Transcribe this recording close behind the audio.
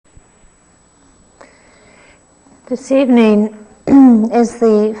This evening is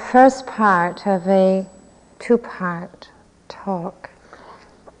the first part of a two-part talk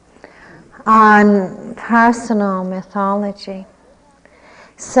on personal mythology.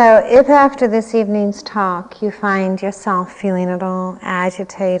 So if after this evening's talk you find yourself feeling a little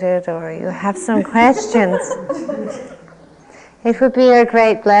agitated or you have some questions, it would be a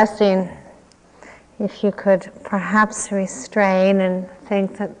great blessing if you could perhaps restrain and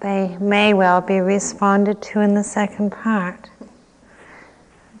think that they may well be responded to in the second part.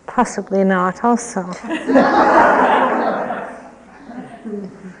 Possibly not also.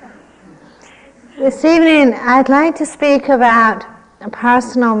 This evening I'd like to speak about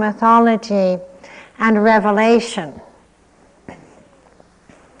personal mythology and revelation.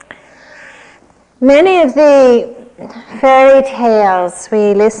 Many of the fairy tales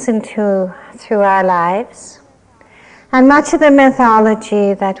we listen to through our lives, and much of the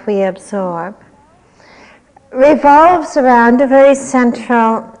mythology that we absorb, revolves around a very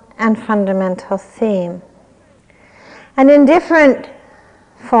central and fundamental theme. And in different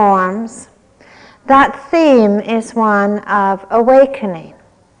forms, that theme is one of awakening.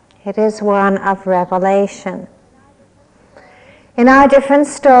 It is one of revelation. In our different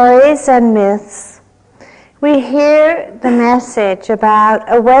stories and myths, we hear the message about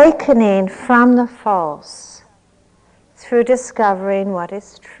awakening from the false through discovering what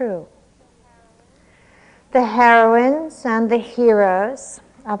is true. The heroines and the heroes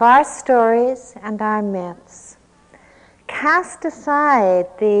of our stories and our myths cast aside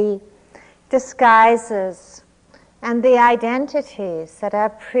the disguises and the identities that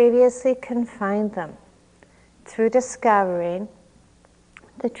have previously confined them through discovering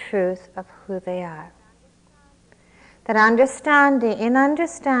the truth of who they are. That in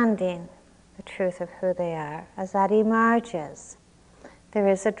understanding the truth of who they are, as that emerges, there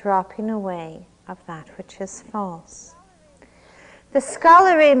is a dropping away of that which is false. The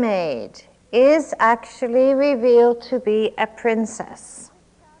scullery maid is actually revealed to be a princess.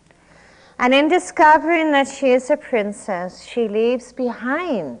 And in discovering that she is a princess, she leaves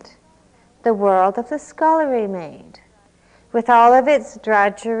behind the world of the scullery maid, with all of its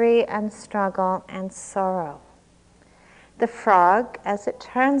drudgery and struggle and sorrow. The frog, as it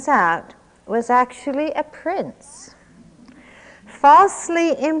turns out, was actually a prince,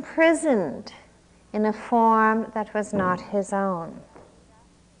 falsely imprisoned in a form that was not his own.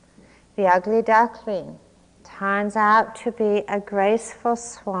 The ugly duckling turns out to be a graceful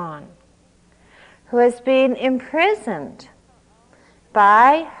swan who has been imprisoned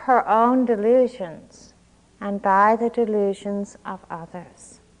by her own delusions and by the delusions of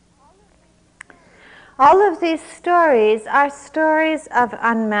others. All of these stories are stories of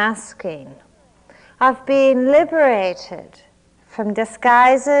unmasking, of being liberated from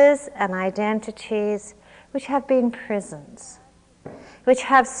disguises and identities which have been prisons, which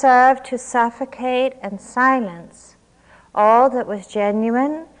have served to suffocate and silence all that was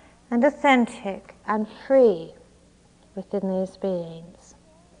genuine and authentic and free within these beings.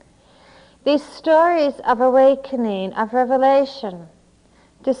 These stories of awakening, of revelation,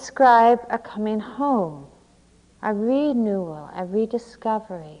 describe a coming home, a renewal, a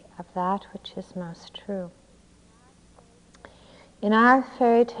rediscovery of that which is most true. In our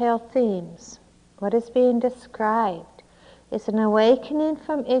fairy tale themes, what is being described is an awakening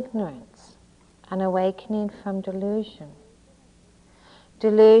from ignorance, an awakening from delusion.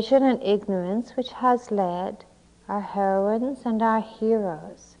 Delusion and ignorance which has led our heroines and our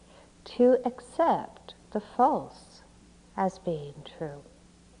heroes to accept the false as being true.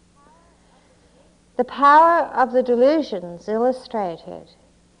 The power of the delusions illustrated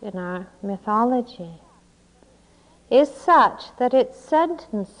in our mythology is such that it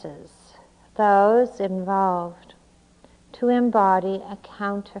sentences those involved to embody a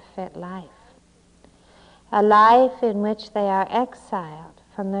counterfeit life, a life in which they are exiled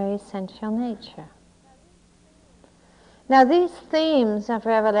from their essential nature. Now, these themes of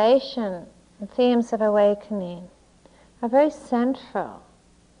revelation and themes of awakening are very central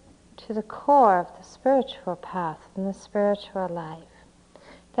to the core of the spiritual path and the spiritual life.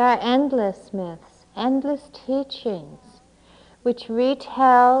 There are endless myths, endless teachings, which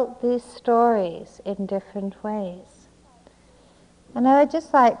retell these stories in different ways. And I would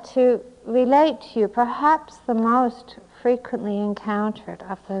just like to relate to you perhaps the most frequently encountered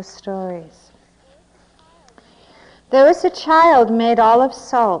of those stories. There was a child made all of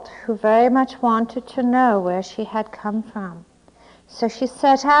salt who very much wanted to know where she had come from. So she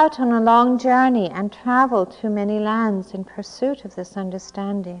set out on a long journey and traveled to many lands in pursuit of this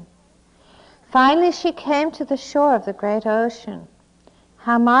understanding. Finally, she came to the shore of the great ocean.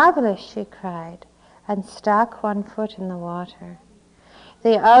 "How marvelous," she cried, and stuck one foot in the water.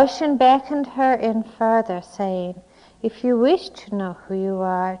 The ocean beckoned her in further, saying, "If you wish to know who you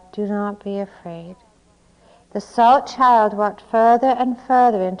are, do not be afraid." The salt child walked further and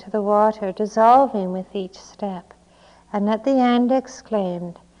further into the water, dissolving with each step, and at the end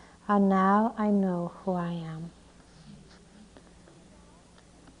exclaimed, "And now I know who I am."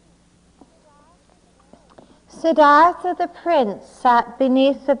 Siddhartha the prince sat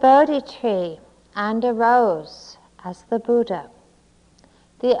beneath the Bodhi tree and arose as the Buddha,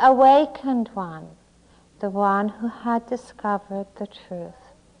 the awakened one, the one who had discovered the truth.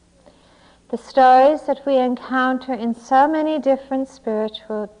 The stories that we encounter in so many different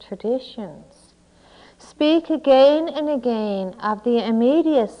spiritual traditions speak again and again of the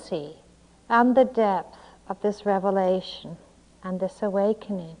immediacy and the depth of this revelation and this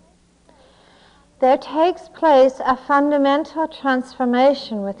awakening. There takes place a fundamental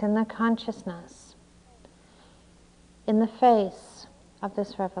transformation within the consciousness in the face of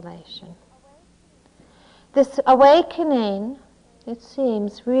this revelation. This awakening, it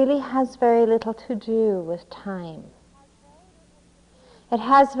seems, really has very little to do with time. It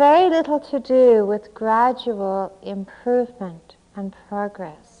has very little to do with gradual improvement and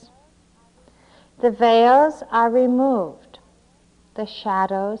progress. The veils are removed. The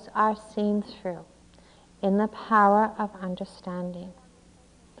shadows are seen through in the power of understanding.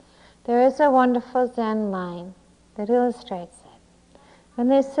 There is a wonderful Zen line that illustrates it. When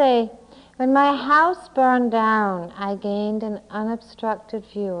they say, "When my house burned down, I gained an unobstructed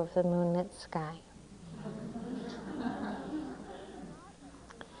view of the moonlit sky."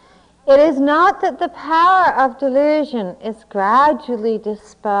 It is not that the power of delusion is gradually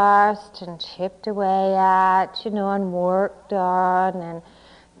dispersed and chipped away at, and worked on and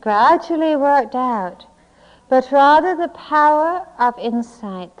gradually worked out, but rather the power of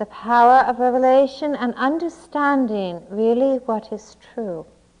insight, the power of revelation and understanding really what is true,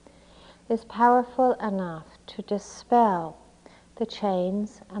 is powerful enough to dispel the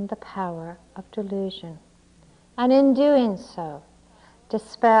chains and the power of delusion. And in doing so,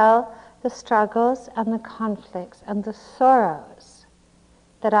 dispel the struggles and the conflicts and the sorrows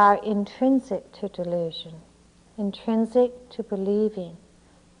that are intrinsic to delusion, intrinsic to believing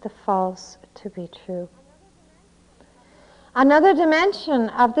the false to be true. Another dimension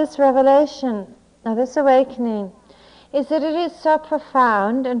of this revelation, of this awakening, is that it is so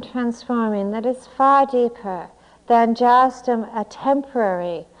profound and transforming that it's far deeper than just a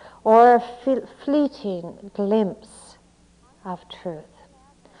temporary or a fleeting glimpse of truth.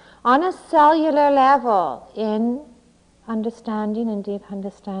 On a cellular level, in understanding and deep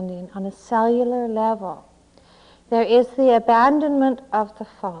understanding, on a cellular level, there is the abandonment of the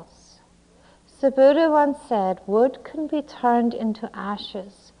false. The Buddha once said, "Wood can be turned into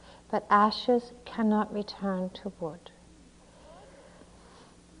ashes, but ashes cannot return to wood."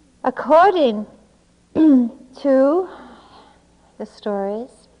 According to the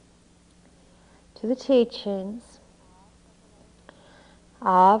stories, to the teachings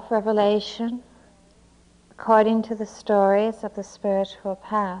of revelation, according to the stories of the spiritual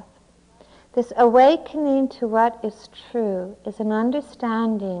path, this awakening to what is true is an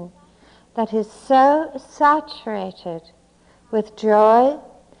understanding that is so saturated with joy,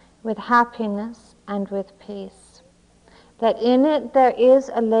 with happiness, and with peace, that in it there is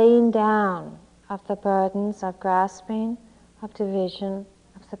a laying down of the burdens of grasping, of division,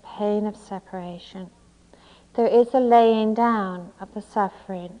 of the pain of separation. There is a laying down of the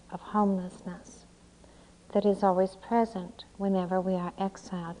suffering of homelessness that is always present whenever we are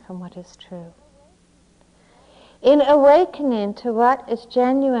exiled from what is true. In awakening to what is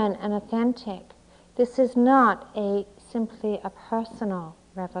genuine and authentic, this is not simply a personal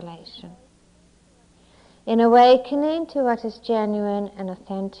revelation. In awakening to what is genuine and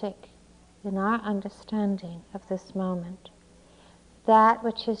authentic in our understanding of this moment, that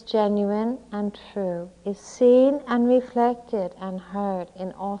which is genuine and true is seen and reflected and heard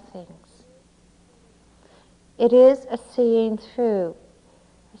in all things. It is a seeing through,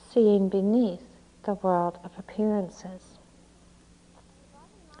 a seeing beneath the world of appearances.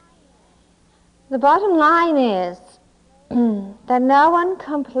 The bottom line is that no one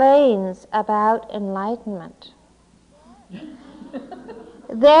complains about enlightenment.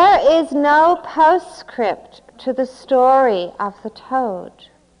 There is no postscript to the story of the toad,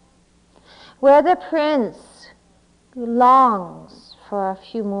 where the prince longs for a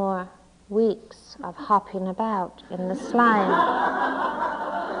few more weeks of hopping about in the slime.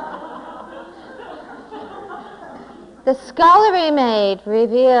 The scullery maid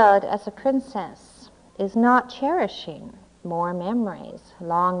revealed as a princess is not cherishing more memories,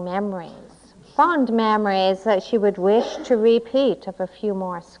 long memories, fond memories that she would wish to repeat of a few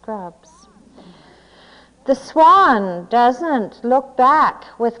more scrubs. The swan doesn't look back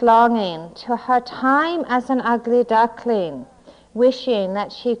with longing to her time as an ugly duckling, wishing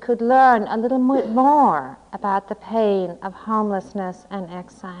that she could learn a little more about the pain of homelessness and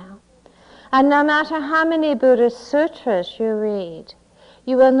exile. And no matter how many Buddhist sutras you read,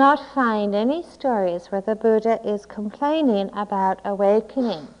 you will not find any stories where the Buddha is complaining about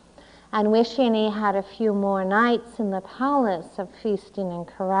awakening and wishing he had a few more nights in the palace of feasting and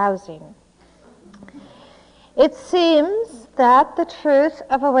carousing. It seems that the truth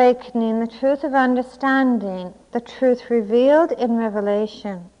of awakening, the truth of understanding, the truth revealed in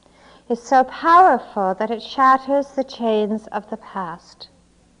Revelation is so powerful that it shatters the chains of the past.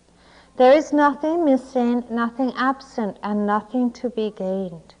 There is nothing missing, nothing absent, and nothing to be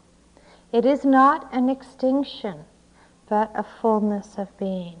gained. It is not an extinction, but a fullness of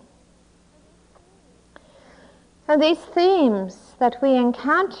being. So these themes that we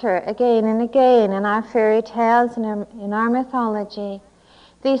encounter again and again in our fairy tales and in our mythology,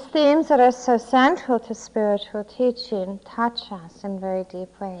 these themes that are so central to spiritual teaching, touch us in very deep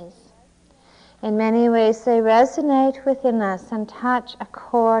ways. In many ways they resonate within us and touch a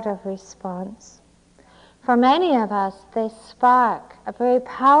chord of response. For many of us, they spark a very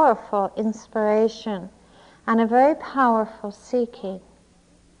powerful inspiration and a very powerful seeking.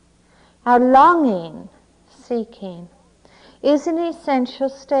 Our longing, seeking, is an essential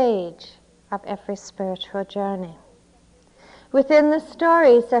stage of every spiritual journey. Within the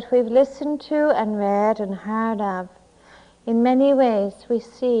stories that we've listened to and read and heard of, in many ways we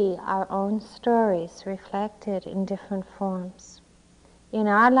see our own stories reflected in different forms. In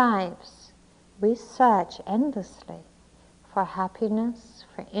our lives, we search endlessly for happiness,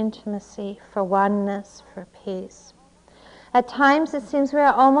 for intimacy, for oneness, for peace. At times it seems we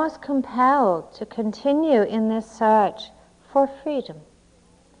are almost compelled to continue in this search for freedom,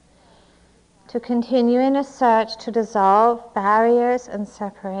 to continue in a search to dissolve barriers and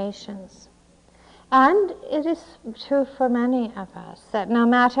separations. And it is true for many of us that no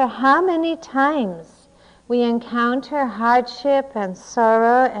matter how many times we encounter hardship and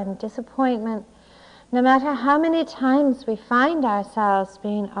sorrow and disappointment, no matter how many times we find ourselves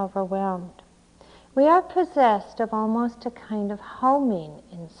being overwhelmed, we are possessed of almost a kind of homing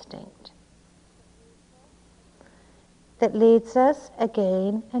instinct that leads us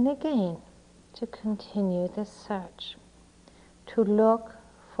again and again to continue this search, to look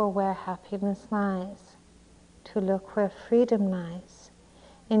for where happiness lies, to look where freedom lies.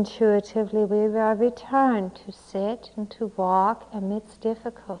 Intuitively we will return to sit and to walk amidst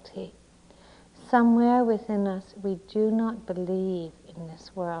difficulty. Somewhere within us we do not believe in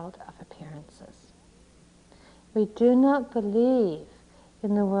this world of appearances. We do not believe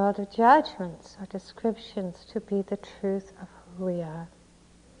in the world of judgments or descriptions to be the truth of who we are.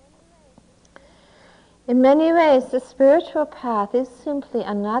 In many ways, the spiritual path is simply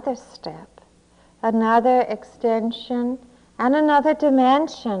another step, another extension, and another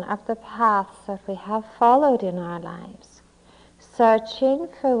dimension of the paths that we have followed in our lives, searching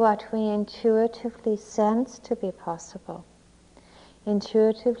for what we intuitively sense to be possible.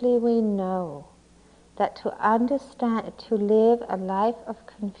 Intuitively we know that to understand, to live a life of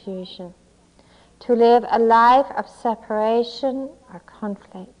confusion, to live a life of separation or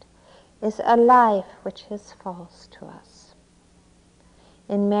conflict, is a life which is false to us.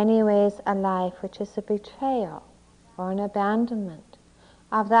 In many ways, a life which is a betrayal or an abandonment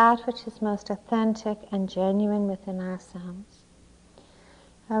of that which is most authentic and genuine within ourselves.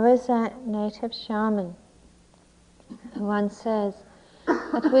 There was a native shaman who once says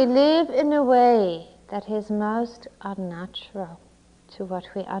that we live in a way that is most unnatural to what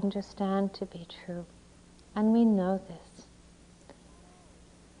we understand to be true, and we know this.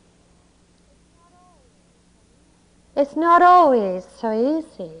 It's not always so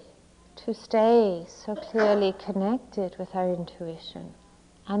easy to stay so clearly connected with our intuition,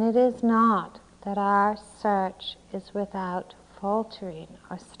 and it is not that our search is without faltering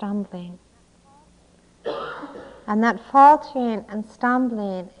or stumbling. And that faltering and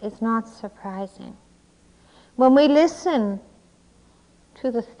stumbling is not surprising. When we listen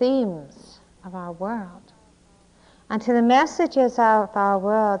to the themes of our world and to the messages of our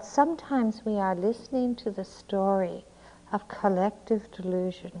world, sometimes we are listening to the story of collective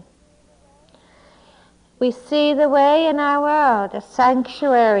delusion. We see the way in our world a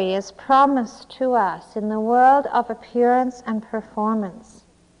sanctuary is promised to us in the world of appearance and performance,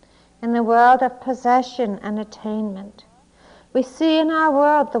 in the world of possession and attainment. We see in our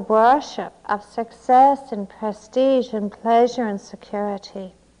world the worship of success and prestige and pleasure and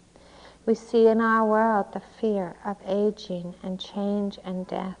security. We see in our world the fear of aging and change and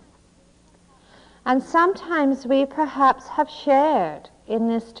death. And sometimes we perhaps have shared in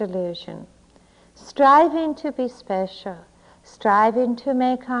this delusion, striving to be special, striving to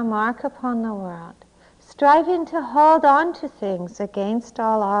make our mark upon the world, striving to hold on to things against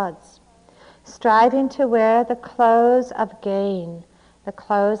all odds, striving to wear the clothes of gain, the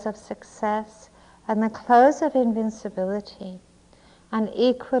clothes of success, and the clothes of invincibility, and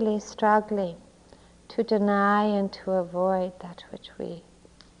equally struggling to deny and to avoid that which we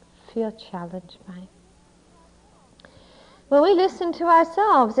feel challenged by. When we listen to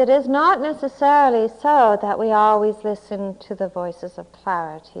ourselves, it is not necessarily so that we always listen to the voices of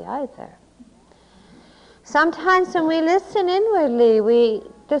clarity either. Sometimes when we listen inwardly, we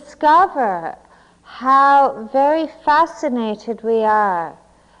discover how very fascinated we are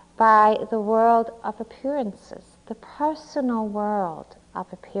by the world of appearances, the personal world of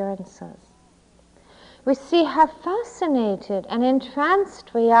appearances. We see how fascinated and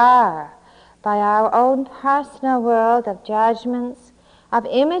entranced we are by our own personal world of judgments, of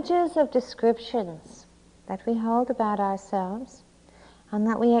images, of descriptions that we hold about ourselves and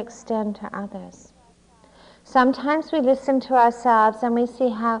that we extend to others. Sometimes we listen to ourselves and we see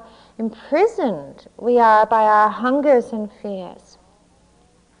how imprisoned we are by our hungers and fears.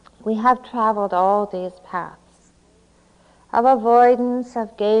 We have traveled all these paths of avoidance,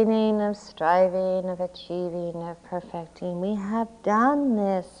 of gaining, of striving, of achieving, of perfecting. We have done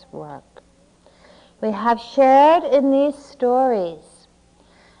this work. We have shared in these stories,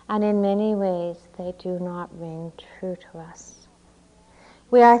 and in many ways they do not ring true to us.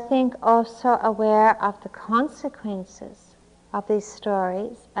 We are, I think, also aware of the consequences of these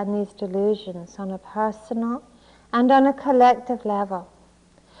stories and these delusions on a personal and on a collective level.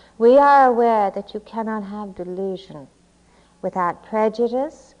 We are aware that you cannot have delusion without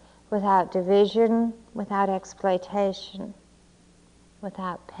prejudice, without division, without exploitation,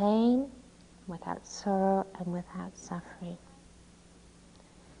 without pain, without sorrow, and without suffering.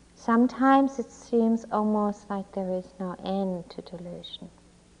 Sometimes it seems almost like there is no end to delusion.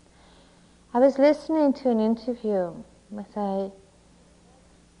 I was listening to an interview with a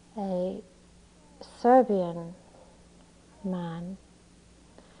Serbian man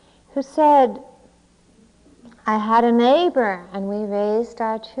who said, I had a neighbor and we raised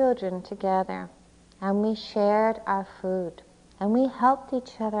our children together and we shared our food and we helped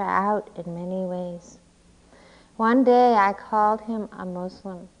each other out in many ways. One day I called him a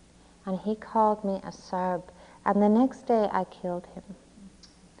Muslim and he called me a Serb, and the next day I killed him.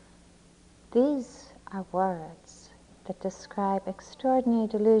 These are words that describe extraordinary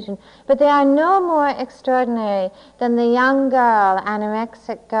delusion, but they are no more extraordinary than the young girl,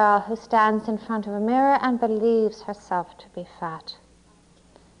 anorexic girl, who stands in front of a mirror and believes herself to be fat.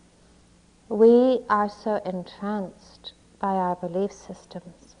 We are so entranced by our belief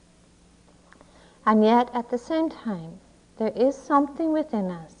systems. And yet, at the same time, there is something within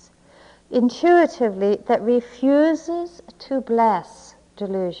us, intuitively, that refuses to bless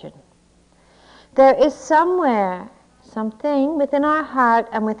delusion. There is something within our heart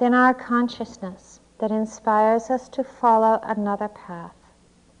and within our consciousness that inspires us to follow another path.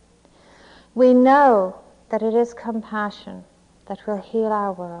 We know that it is compassion that will heal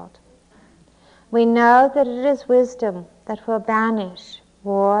our world. We know that it is wisdom that will banish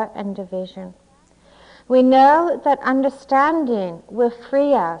war and division. We know that understanding will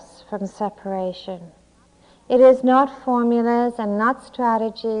free us from separation. It is not formulas and not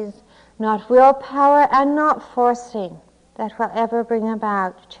strategies, not willpower and not forcing that will ever bring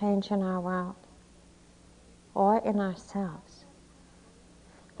about change in our world or in ourselves.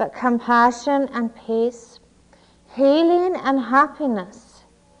 But compassion and peace, healing and happiness,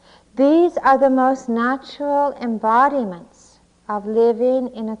 these are the most natural embodiments of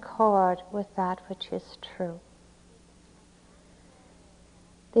living in accord with that which is true.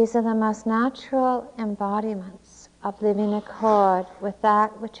 These are the most natural embodiments of living in accord with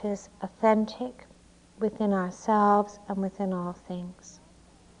that which is authentic within ourselves and within all things.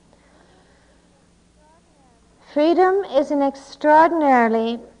 Freedom is an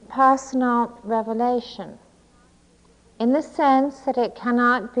extraordinarily personal revelation, in the sense that it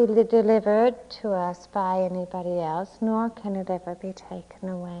cannot be delivered to us by anybody else, nor can it ever be taken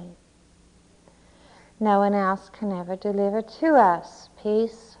away. No one else can ever deliver to us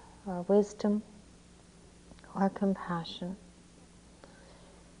peace or wisdom or compassion.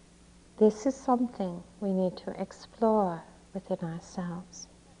 This is something we need to explore within ourselves.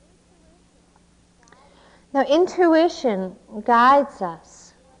 Now, intuition guides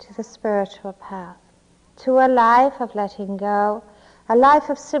us to the spiritual path, to a life of letting go, a life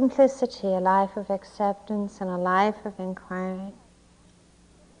of simplicity, a life of acceptance, and a life of inquiry.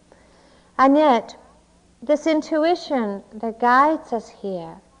 And yet, this intuition that guides us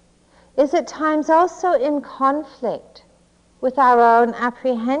here is at times also in conflict with our own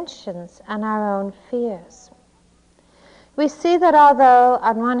apprehensions and our own fears. We see that although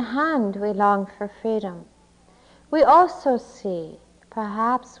on one hand we long for freedom, we also see,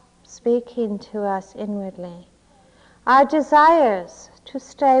 perhaps speaking to us inwardly, our desires to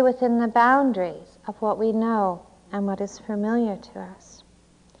stay within the boundaries of what we know and what is familiar to us.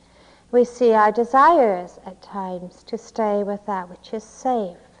 We see our desires at times to stay with that which is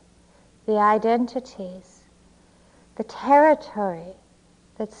safe, the identities, the territory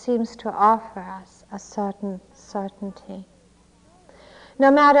that seems to offer us a certain certainty. No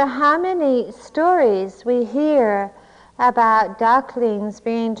matter how many stories we hear about ducklings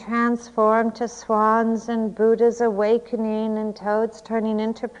being transformed to swans and Buddhas awakening and toads turning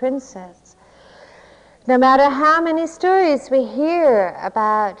into princes, no matter how many stories we hear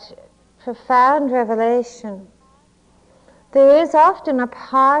about profound revelation, there is often a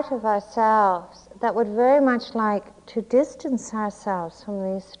part of ourselves that would very much like to distance ourselves from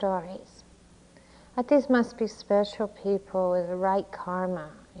these stories. That these must be special people with the right karma,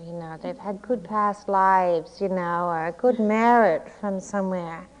 they've had good past lives, or a good merit from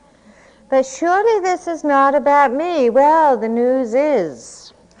somewhere. But surely this is not about me. Well, the news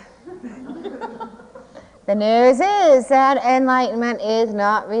is. The news is that enlightenment is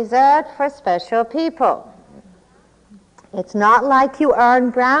not reserved for special people. It's not like you earn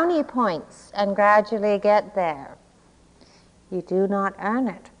brownie points and gradually get there. You do not earn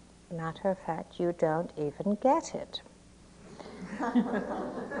it. Matter of fact, you don't even get it.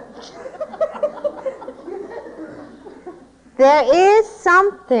 There is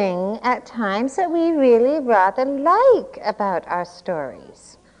something at times that we really rather like about our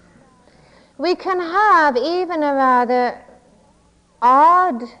stories. We can have even a rather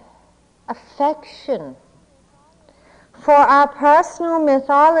odd affection for our personal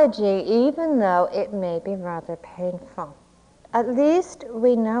mythology, even though it may be rather painful. At least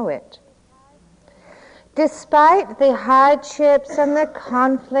we know it. Despite the hardships and the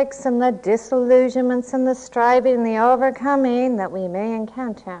conflicts and the disillusionments and the striving and the overcoming that we may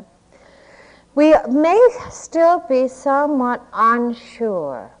encounter, we may still be somewhat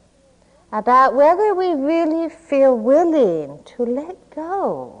unsure about whether we really feel willing to let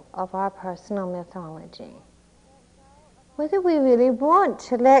go of our personal mythology. Whether we really want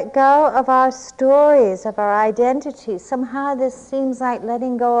to let go of our stories, of our identities. Somehow this seems like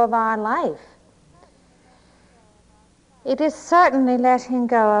letting go of our life. It is certainly letting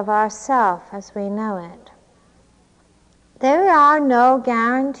go of ourself as we know it. There are no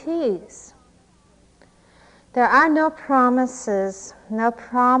guarantees. There are no promises, no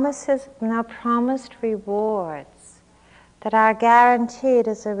promised rewards that are guaranteed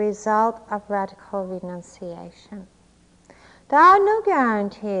as a result of radical renunciation. There are no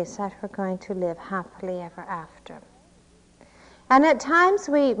guarantees that we're going to live happily ever after. And at times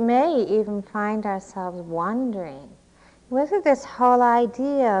we may even find ourselves wondering whether this whole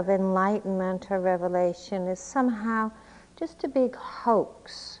idea of enlightenment or revelation is somehow just a big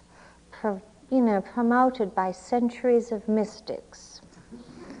hoax, promoted by centuries of mystics.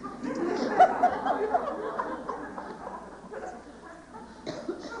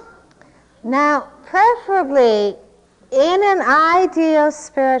 Now, preferably, in an ideal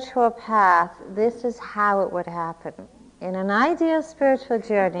spiritual path, this is how it would happen. In an ideal spiritual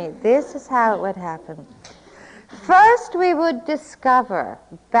journey, this is how it would happen. First, we would discover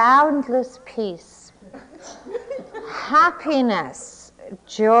boundless peace, happiness,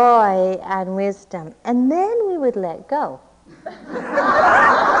 joy, and wisdom, and then we would let go.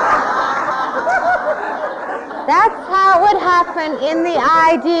 That's how it would happen in the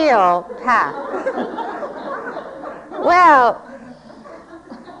ideal path. Well,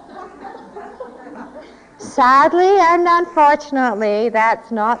 sadly and unfortunately,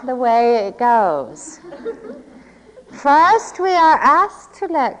 that's not the way it goes. First, we are asked to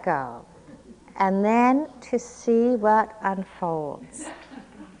let go, and then to see what unfolds.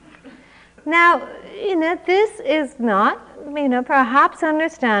 Now, this is not, perhaps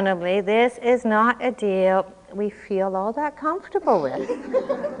understandably, this is not a deal we feel all that comfortable with.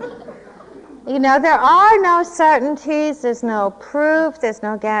 There are no certainties, there's no proof, there's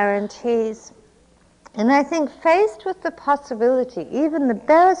no guarantees. And I think faced with the possibility, even the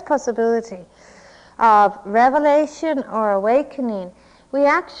barest possibility, of revelation or awakening, we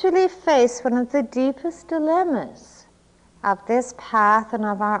actually face one of the deepest dilemmas of this path and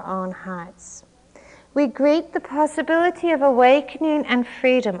of our own hearts. We greet the possibility of awakening and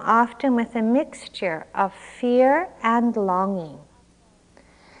freedom often with a mixture of fear and longing,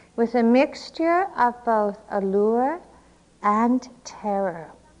 with a mixture of both allure and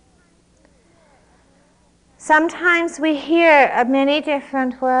terror. Sometimes we hear many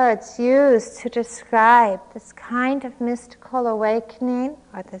different words used to describe this kind of mystical awakening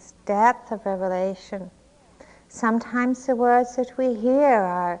or this depth of revelation. Sometimes the words that we hear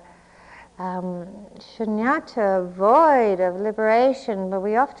are shunyata, void of liberation, but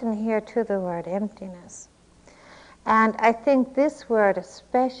we often hear too the word emptiness. And I think this word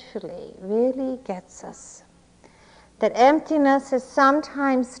especially really gets us. That emptiness is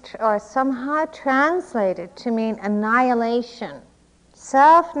sometimes or somehow translated to mean annihilation,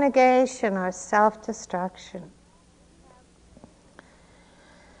 self-negation or self-destruction.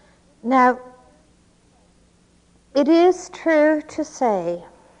 Now, it is true to say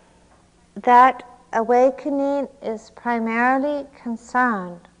that awakening is primarily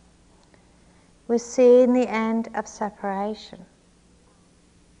concerned with seeing the end of separation.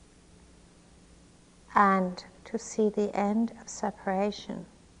 And to see the end of separation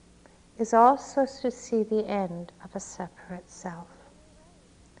is also to see the end of a separate self.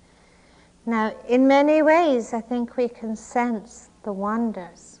 Now, in many ways, I think we can sense the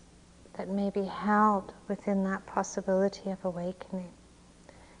wonders that may be held within that possibility of awakening.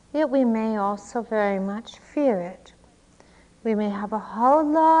 Yet we may also very much fear it. We may have a whole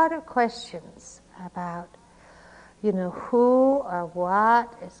lot of questions about who or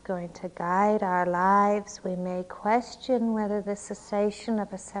what is going to guide our lives. We may question whether the cessation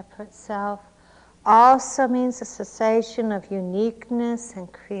of a separate self also means a cessation of uniqueness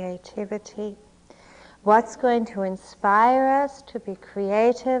and creativity. What's going to inspire us to be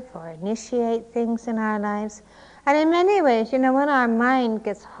creative or initiate things in our lives? And in many ways, when our mind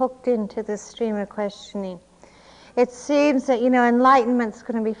gets hooked into this stream of questioning, it seems that, enlightenment's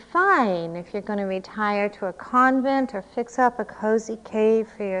going to be fine if you're going to retire to a convent or fix up a cozy cave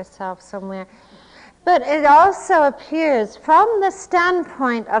for yourself somewhere. But it also appears, from the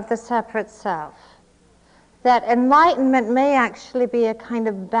standpoint of the separate self, that enlightenment may actually be a kind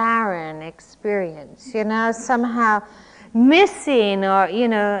of barren experience, somehow missing or,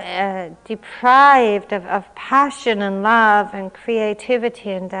 deprived of passion and love and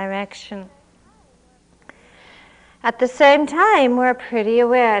creativity and direction. At the same time, we're pretty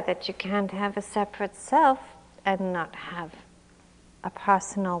aware that you can't have a separate self and not have a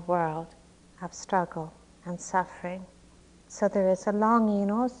personal world of struggle and suffering. So there is a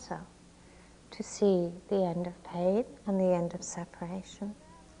longing also to see the end of pain and the end of separation.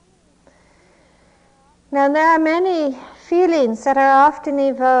 Now, there are many feelings that are often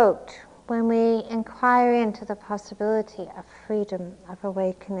evoked when we inquire into the possibility of freedom, of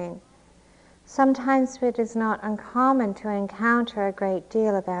awakening. Sometimes it is not uncommon to encounter a great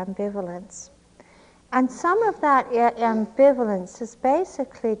deal of ambivalence. And some of that ambivalence is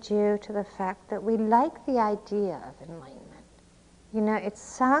basically due to the fact that we like the idea of enlightenment. It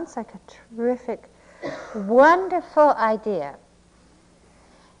sounds like a terrific, wonderful idea.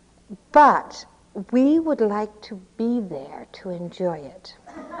 But we would like to be there to enjoy it.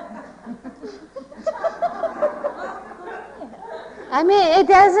 I mean, it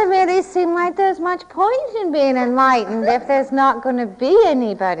doesn't really seem like there's much point in being enlightened if there's not going to be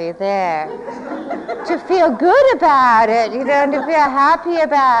anybody there to feel good about it, and to feel happy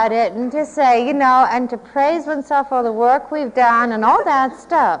about it, and to say, and to praise oneself for the work we've done and all that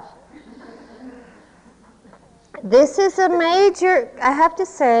stuff. This is a major, I have to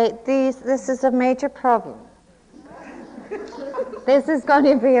say, this is a major problem. This is going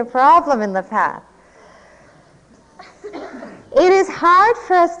to be a problem in the path. It is hard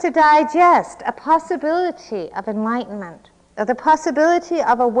for us to digest a possibility of enlightenment, or the possibility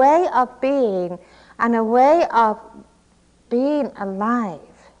of a way of being and a way of being alive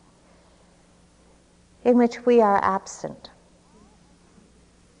in which we are absent.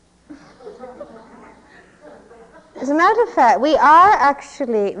 As a matter of fact, we are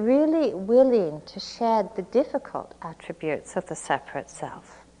actually really willing to shed the difficult attributes of the separate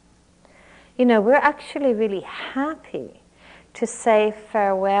self. We're actually really happy to say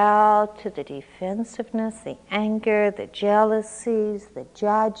farewell to the defensiveness, the anger, the jealousies, the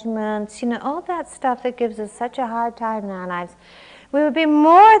judgments, all that stuff that gives us such a hard time in our lives. We would be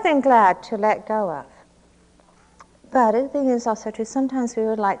more than glad to let go of. But the thing is also true, sometimes we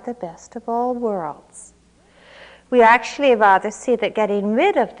would like the best of all worlds. We actually rather see that getting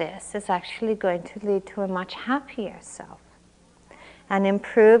rid of this is actually going to lead to a much happier self, an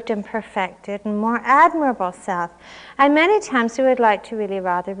improved and perfected and more admirable self. And many times we would like to really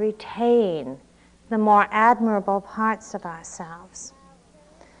rather retain the more admirable parts of ourselves.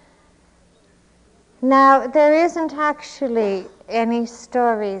 Now, there isn't actually any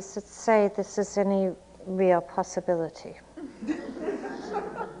stories that say this is any real possibility.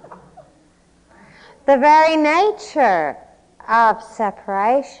 The very nature of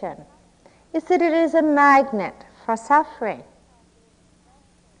separation is that it is a magnet for suffering.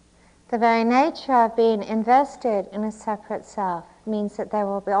 The very nature of being invested in a separate self means that there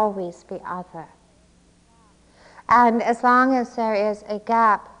will always be other. And as long as there is a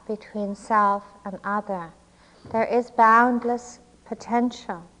gap between self and other, there is boundless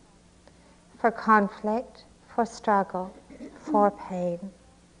potential for conflict, for struggle, for pain.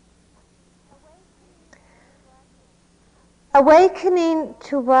 Awakening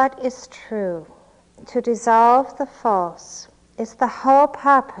to what is true, to dissolve the false, is the whole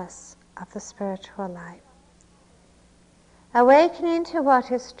purpose of the spiritual life. Awakening to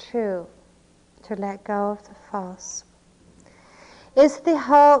what is true, to let go of the false, is the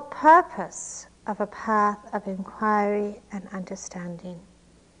whole purpose of a path of inquiry and understanding.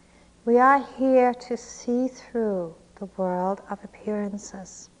 We are here to see through the world of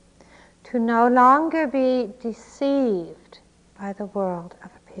appearances, to no longer be deceived by the world of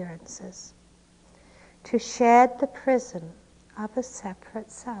appearances, to shed the prison of a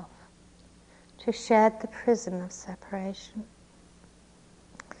separate self, to shed the prison of separation.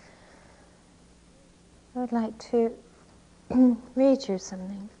 I would like to read you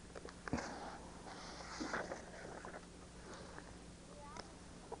something.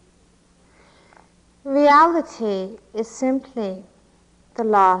 Reality is simply the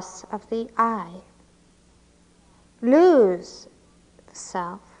loss of the I. Lose the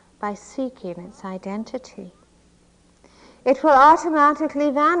self by seeking its identity. It will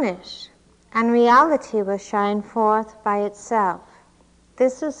automatically vanish, and reality will shine forth by itself.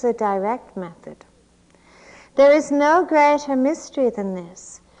 This is the direct method. There is no greater mystery than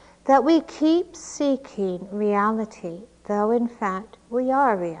this, that we keep seeking reality, though in fact we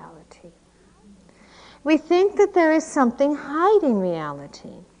are reality. We think that there is something hiding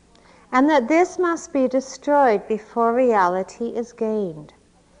reality, and that this must be destroyed before reality is gained.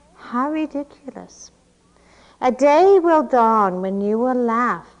 How ridiculous. A day will dawn when you will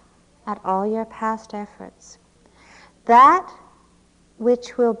laugh at all your past efforts. That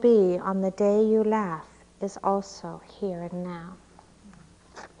which will be on the day you laugh is also here and now.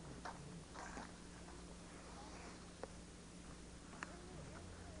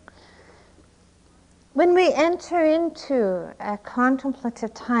 When we enter into a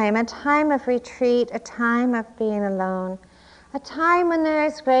contemplative time, a time of retreat, a time of being alone, a time when there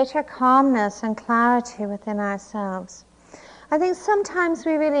is greater calmness and clarity within ourselves, I think sometimes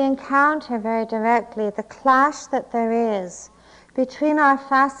we really encounter very directly the clash that there is between our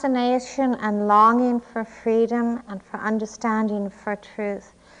fascination and longing for freedom and for understanding for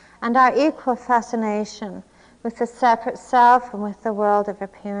truth, and our equal fascination with the separate self and with the world of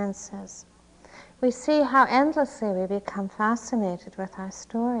appearances. We see how endlessly we become fascinated with our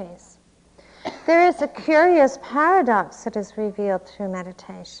stories. There is a curious paradox that is revealed through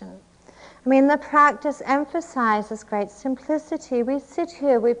meditation. I mean, the practice emphasizes great simplicity. We sit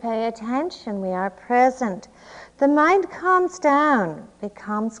here, we pay attention, we are present. The mind calms down,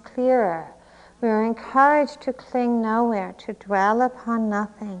 becomes clearer. We are encouraged to cling nowhere, to dwell upon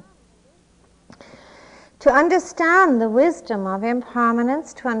nothing. To understand the wisdom of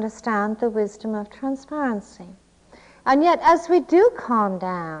impermanence, to understand the wisdom of transparency. And yet, as we do calm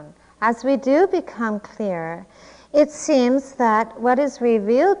down, as we do become clearer, it seems that what is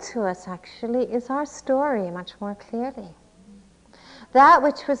revealed to us actually is our story much more clearly. That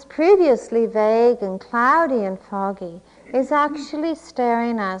which was previously vague and cloudy and foggy is actually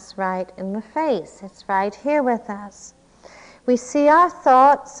staring us right in the face. It's right here with us. We see our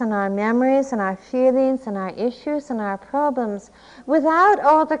thoughts and our memories and our feelings and our issues and our problems without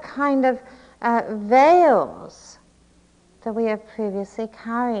all the kind of veils that we have previously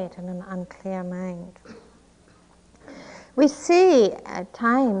carried in an unclear mind. We see at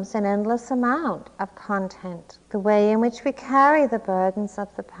times an endless amount of content, the way in which we carry the burdens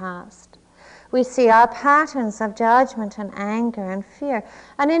of the past. We see our patterns of judgment and anger and fear.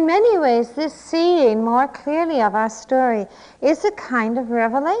 And in many ways, this seeing more clearly of our story is a kind of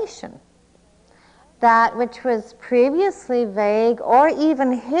revelation. That which was previously vague or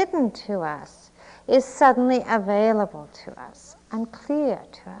even hidden to us is suddenly available to us and clear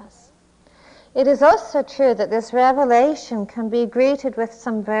to us. It is also true that this revelation can be greeted with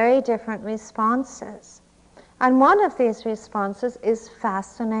some very different responses. And one of these responses is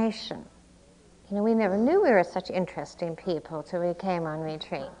fascination. You know, we never knew we were such interesting people till we came on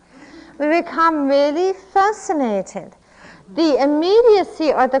retreat. we become really fascinated. The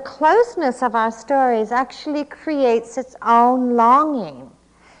immediacy or the closeness of our stories actually creates its own longing.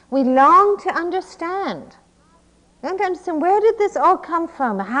 We long to understand. We want to understand, where did this all come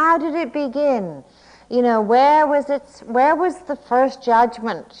from? How did it begin? You know, where was the first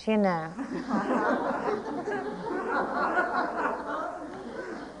judgment, you know?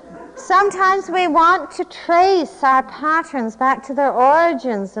 Sometimes we want to trace our patterns back to their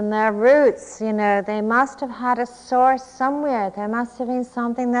origins and their roots. You know, they must have had a source somewhere. There must have been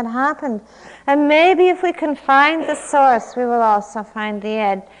something that happened. And maybe if we can find the source, we will also find the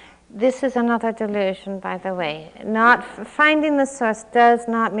end. This is another delusion, by the way. Not finding the source does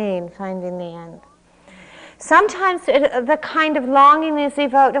not mean finding the end. Sometimes the kind of longing is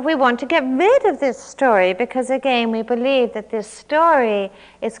evoked if we want to get rid of this story, because again we believe that this story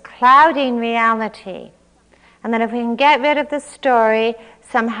is clouding reality, and that if we can get rid of the story,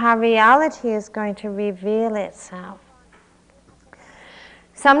 somehow reality is going to reveal itself.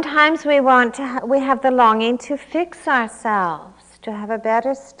 Sometimes we have the longing to fix ourselves, to have a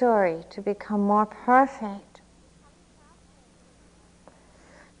better story, to become more perfect.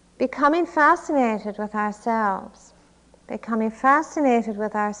 Becoming fascinated with ourselves, becoming fascinated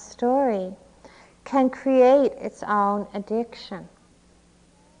with our story, can create its own addiction.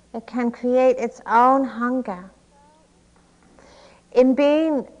 It can create its own hunger. In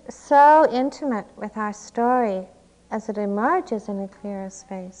being so intimate with our story as it emerges in a clearer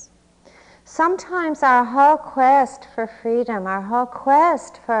space, sometimes our whole quest for freedom, our whole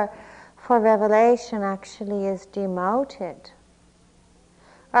quest for revelation actually is demoted.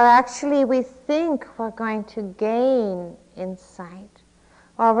 Or actually we think we're going to gain insight,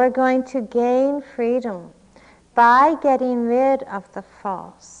 or we're going to gain freedom by getting rid of the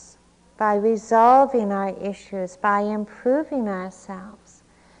false, by resolving our issues, by improving ourselves.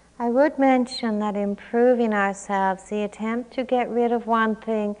 I would mention that improving ourselves, the attempt to get rid of one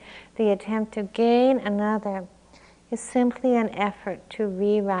thing, the attempt to gain another, is simply an effort to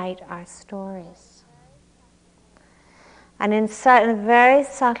rewrite our stories. And in a very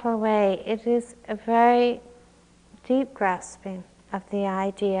subtle way, it is a very deep grasping of the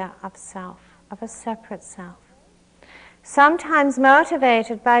idea of self, of a separate self. Sometimes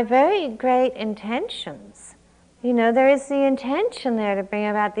motivated by very great intentions. You know, there is the intention there to bring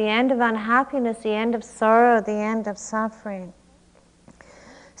about the end of unhappiness, the end of sorrow, the end of suffering.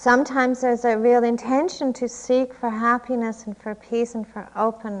 Sometimes there's a real intention to seek for happiness and for peace and for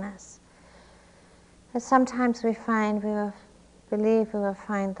openness. But sometimes we believe we will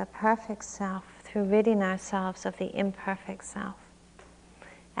find the perfect self through ridding ourselves of the imperfect self.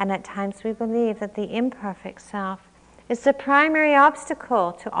 And at times we believe that the imperfect self is the primary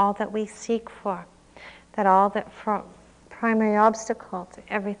obstacle to all that we seek for, primary obstacle to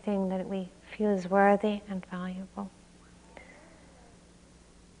everything that we feel is worthy and valuable.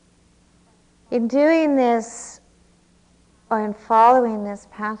 In doing this, or in following this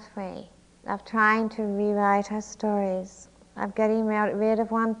pathway of trying to rewrite our stories, of getting rid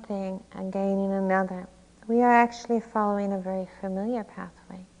of one thing and gaining another, we are actually following a very familiar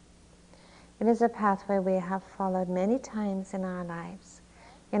pathway. It is a pathway we have followed many times in our lives,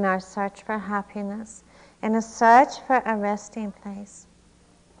 in our search for happiness, in a search for a resting place.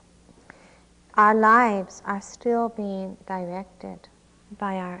 Our lives are still being directed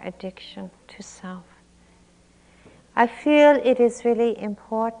by our addiction to self. I feel it is really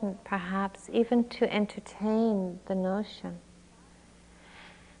important, perhaps, even to entertain the notion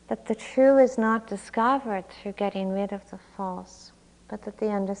that the true is not discovered through getting rid of the false, but that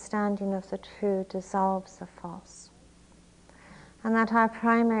the understanding of the true dissolves the false. And that our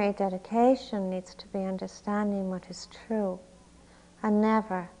primary dedication needs to be understanding what is true, and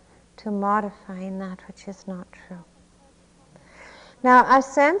never to modifying that which is not true. Now, our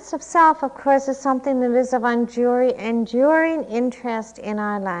sense of self, of course, is something that is of enduring interest in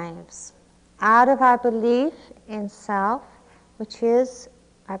our lives. Out of our belief in self, which is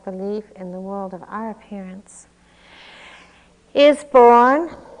our belief in the world of our appearance, is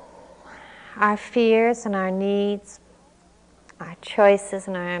born our fears and our needs, our choices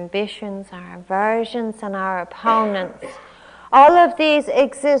and our ambitions, our aversions and our opponents. All of these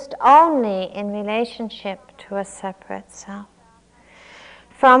exist only in relationship to a separate self.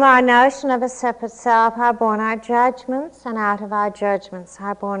 From our notion of a separate self are born our judgments, and out of our judgments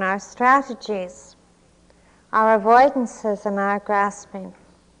are born our strategies, our avoidances and our grasping.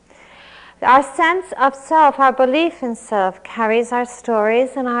 Our sense of self, our belief in self, carries our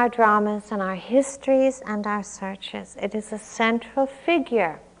stories and our dramas and our histories and our searches. It is a central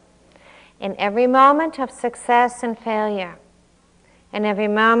figure in every moment of success and failure, in every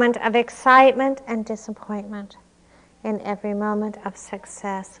moment of excitement and disappointment, in every moment of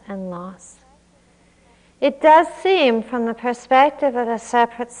success and loss. It does seem, from the perspective of the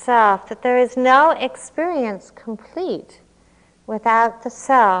separate self, that there is no experience complete without the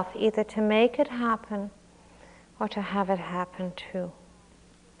self, either to make it happen or to have it happen too.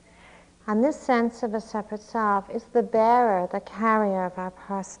 And this sense of a separate self is the bearer, the carrier of our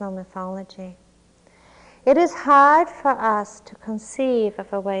personal mythology. It is hard for us to conceive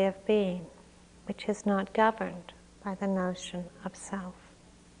of a way of being which is not governed by the notion of self.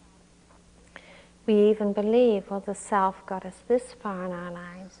 We even believe, well, the self got us this far in our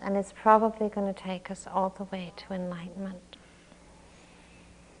lives and is probably going to take us all the way to enlightenment.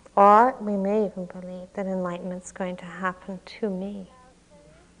 Or we may even believe that enlightenment is going to happen to me.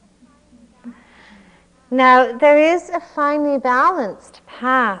 Now, there is a finely balanced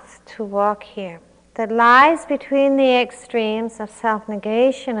path to walk here that lies between the extremes of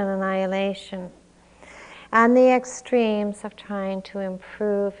self-negation and annihilation and the extremes of trying to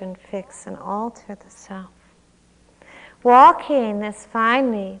improve and fix and alter the self. Walking this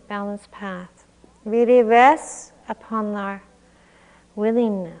finely balanced path really rests upon our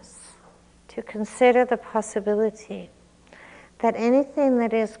willingness to consider the possibility that anything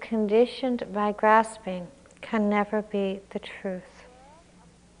that is conditioned by grasping can never be the truth.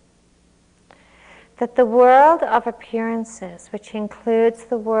 That the world of appearances, which includes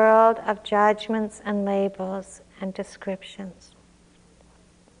the world of judgments and labels and descriptions,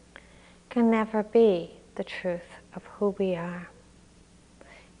 can never be the truth of who we are.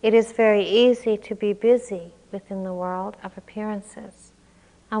 It is very easy to be busy within the world of appearances.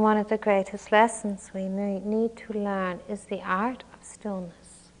 And one of the greatest lessons we need to learn is the art of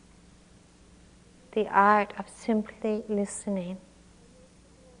stillness, the art of simply listening.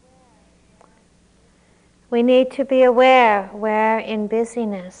 We need to be aware where in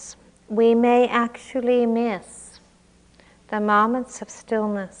busyness we may actually miss the moments of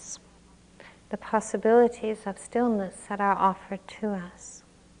stillness, the possibilities of stillness that are offered to us.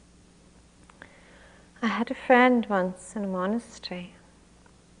 I had a friend once in a monastery,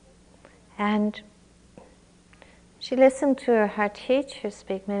 and she listened to her teacher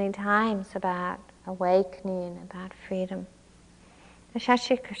speak many times about awakening, about freedom. And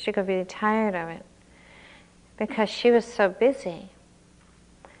she got really tired of it, because she was so busy.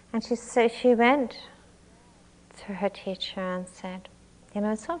 And she went to her teacher and said,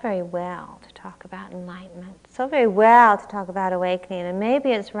 it's all very well to talk about enlightenment. It's all very well to talk about awakening, and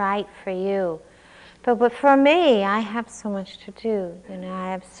maybe it's right for you. But for me, I have so much to do.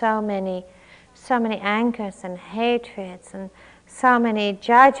 I have so many angers and hatreds and so many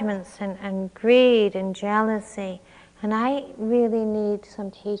judgments and greed and jealousy. And I really need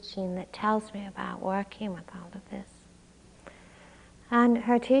some teaching that tells me about working with all of this. And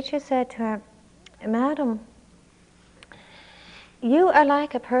her teacher said to her, Madam, you are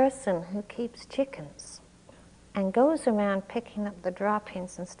like a person who keeps chickens and goes around picking up the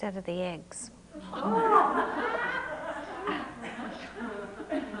droppings instead of the eggs.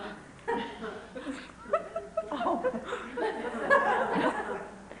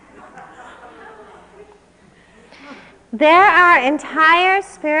 There are entire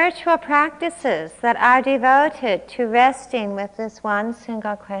spiritual practices that are devoted to resting with this one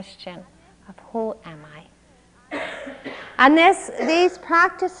single question of who am I? And these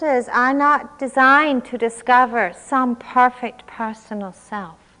practices are not designed to discover some perfect personal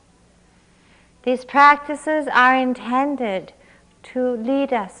self. These practices are intended to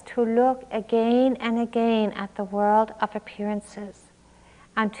lead us to look again and again at the world of appearances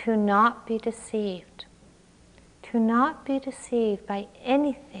and to not be deceived. To not be deceived by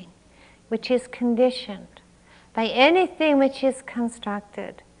anything which is conditioned, by anything which is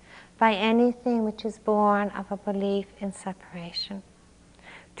constructed, by anything which is born of a belief in separation.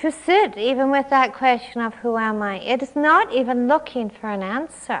 To sit even with that question of who am I, it is not even looking for an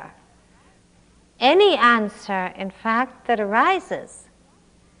answer. Any answer, in fact, that arises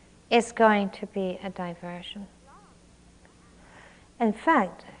is going to be a diversion. In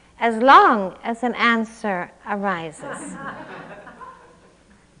fact, as long as an answer arises,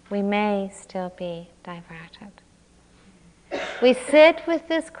 we may still be diverted. We sit with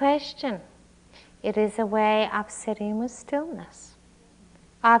this question. It is a way of sitting with stillness,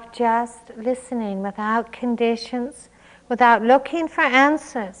 of just listening without conditions, without looking for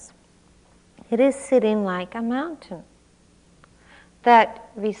answers. It is sitting like a mountain that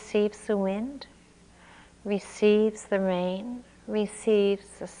receives the wind, receives the rain, receives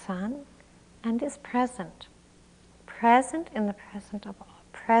the sun, and is present in the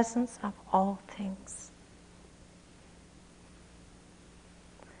presence of all things.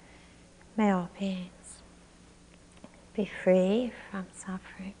 May all beings be free from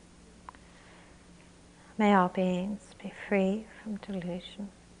suffering. May all beings be free from delusion.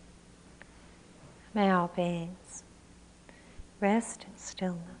 May all beings rest in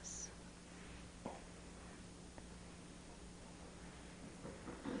stillness.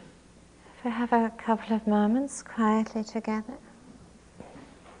 If we have a couple of moments quietly together.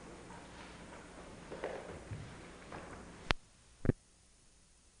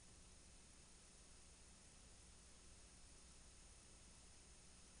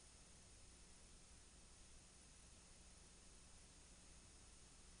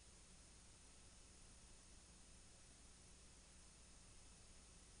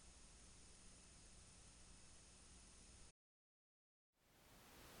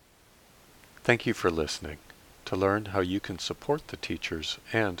 Thank you for listening. To learn how you can support the teachers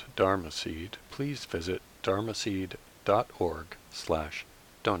and Dharma Seed, please visit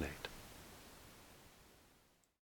dharmaseed.org/donate.